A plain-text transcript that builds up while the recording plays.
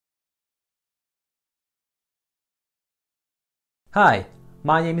Hi,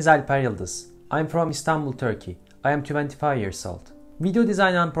 my name is Alper Yildiz. I'm from Istanbul, Turkey. I am 25 years old. Video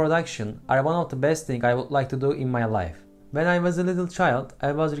design and production are one of the best things I would like to do in my life. When I was a little child,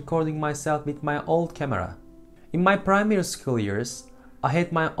 I was recording myself with my old camera. In my primary school years, I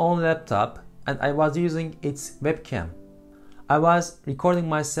had my own laptop and I was using its webcam. I was recording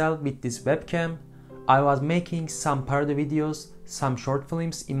myself with this webcam. I was making some parody videos, some short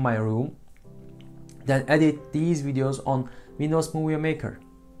films in my room, then edit these videos on Windows Movie Maker.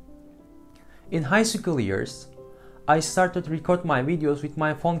 In high school years, I started to record my videos with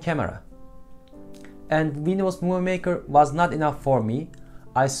my phone camera. And Windows Movie Maker was not enough for me.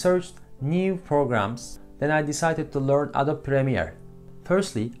 I searched new programs, then I decided to learn Adobe Premiere.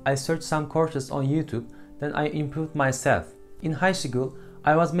 Firstly, I searched some courses on YouTube, then I improved myself. In high school,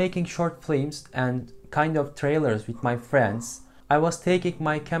 I was making short films and kind of trailers with my friends. I was taking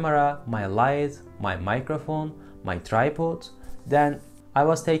my camera, my light, my microphone, my tripod, then I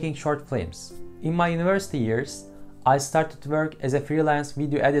was taking short films. In my university years, I started to work as a freelance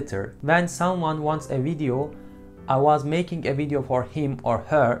video editor. When someone wants a video, I was making a video for him or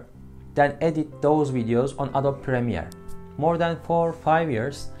her, then edit those videos on Adobe Premiere. More than 4 or 5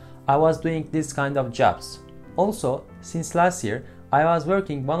 years, I was doing this kind of jobs. Also, since last year, I was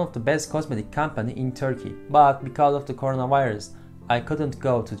working one of the best cosmetic company in Turkey, but because of the coronavirus, I couldn't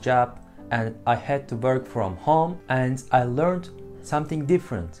go to job and I had to work from home, and I learned something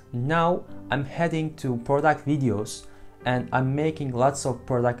different. Now I'm heading to product videos and I'm making lots of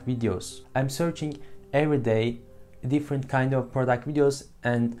product videos. I'm searching every day different kind of product videos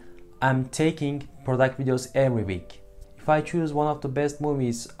and I'm taking product videos every week. If I choose one of the best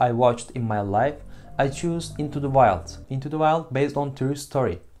movies I watched in my life, I choose Into the Wild. Into the Wild based on true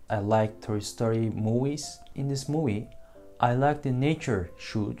story. I like true story movies. In this movie, I like the nature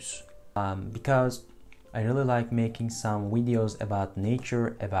shoots because I really like making some videos about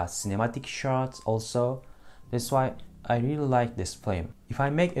nature, about cinematic shots also. That's why I really like this film. If I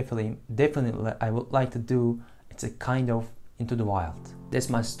make a film, definitely I would like to do it's a kind of Into the Wild. That's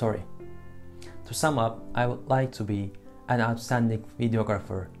my story. To sum up, I would like to be an outstanding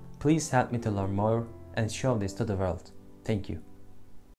videographer. Please help me to learn more and show this to the world. Thank you.